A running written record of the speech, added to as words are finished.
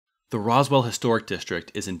The Roswell Historic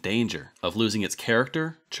District is in danger of losing its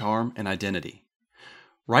character, charm, and identity.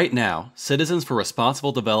 Right now, Citizens for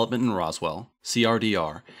Responsible Development in Roswell,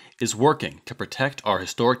 CRDR, is working to protect our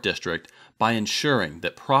historic district by ensuring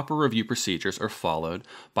that proper review procedures are followed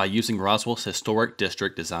by using Roswell's Historic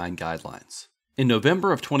District Design Guidelines. In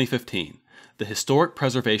November of 2015, the Historic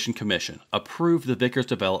Preservation Commission approved the Vickers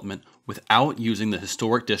development without using the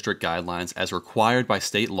Historic District Guidelines as required by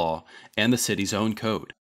state law and the city's own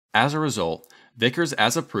code. As a result, Vickers,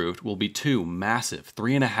 as approved, will be two massive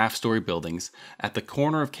 3.5-story buildings at the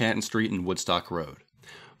corner of Canton Street and Woodstock Road.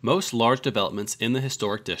 Most large developments in the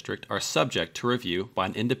historic district are subject to review by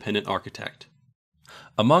an independent architect.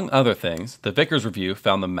 Among other things, the Vickers review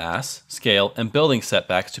found the mass, scale, and building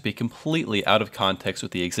setbacks to be completely out of context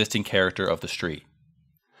with the existing character of the street.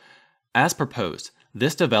 As proposed,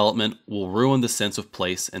 this development will ruin the sense of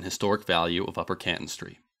place and historic value of Upper Canton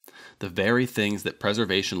Street, the very things that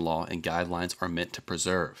preservation law and guidelines are meant to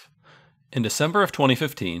preserve. In December of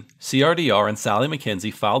 2015, CRDR and Sally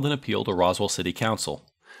McKenzie filed an appeal to Roswell City Council.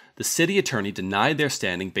 The city attorney denied their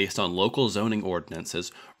standing based on local zoning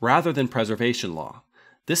ordinances rather than preservation law.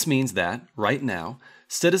 This means that, right now,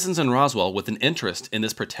 citizens in Roswell with an interest in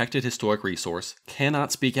this protected historic resource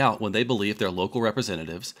cannot speak out when they believe their local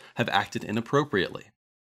representatives have acted inappropriately.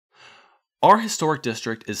 Our historic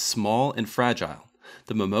district is small and fragile.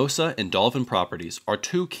 The Mimosa and Dolphin properties are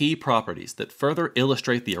two key properties that further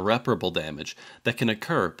illustrate the irreparable damage that can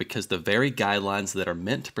occur because the very guidelines that are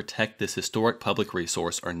meant to protect this historic public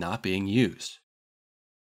resource are not being used.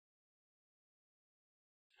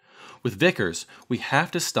 With Vickers, we have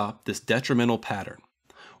to stop this detrimental pattern.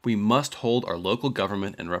 We must hold our local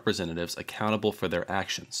government and representatives accountable for their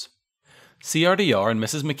actions. CRDR and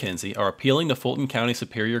Mrs. McKenzie are appealing to Fulton County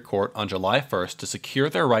Superior Court on July 1st to secure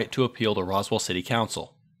their right to appeal to Roswell City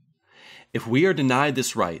Council. If we are denied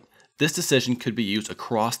this right, this decision could be used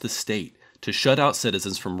across the state to shut out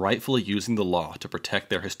citizens from rightfully using the law to protect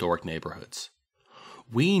their historic neighborhoods.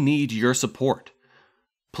 We need your support.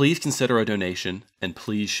 Please consider a donation and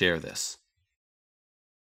please share this.